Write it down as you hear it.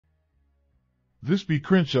This be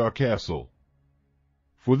Crenshaw Castle.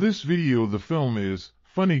 For this video the film is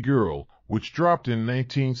Funny Girl, which dropped in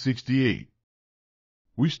 1968.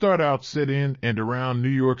 We start out set in and around New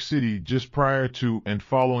York City just prior to and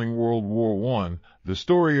following World War I. The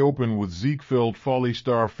story opened with Ziegfeld Folly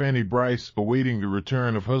star Fanny Brice awaiting the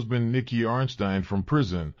return of husband Nicky Arnstein from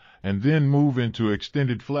prison, and then move into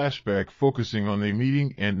extended flashback focusing on their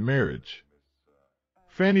meeting and marriage.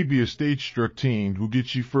 Fanny be a stage-struck teen who gets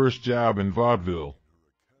she first job in vaudeville.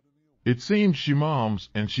 It seems she moms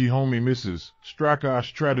and she homie Mrs.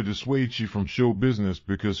 Strakash try to dissuade she from show business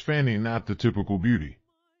because Fanny not the typical beauty.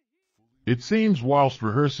 It seems whilst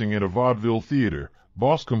rehearsing at a vaudeville theater,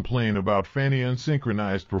 boss complain about Fanny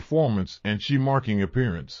unsynchronized performance and she marking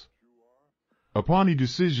appearance. Upon a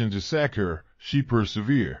decision to sack her, she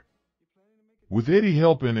persevere. With Eddie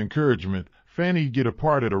help and encouragement, Fanny get a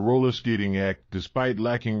part at a roller skating act despite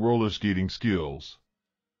lacking roller skating skills.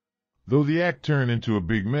 Though the act turned into a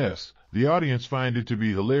big mess, the audience find it to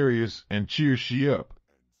be hilarious and cheers she up.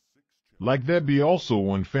 Like that be also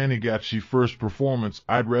when Fanny got she first performance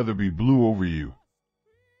I'd Rather Be Blue Over You.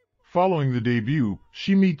 Following the debut,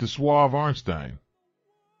 she meet the suave Arnstein.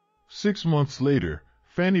 6 months later,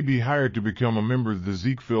 Fanny be hired to become a member of the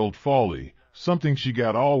Ziegfeld Folly, something she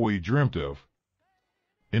got always dreamt of.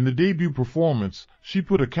 In the debut performance, she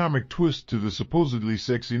put a comic twist to the supposedly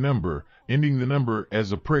sexy number, ending the number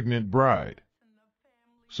as a pregnant bride.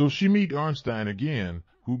 So she meet Arnstein again,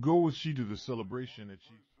 who go with she to the celebration at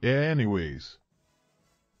she... Anyways.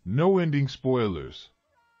 No ending spoilers.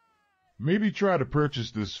 Maybe try to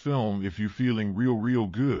purchase this film if you feeling real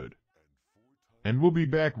good. And we'll be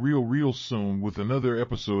back real soon with another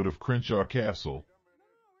episode of Crenshaw Castle.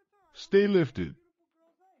 Stay lifted.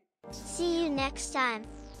 See you next time.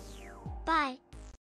 Bye.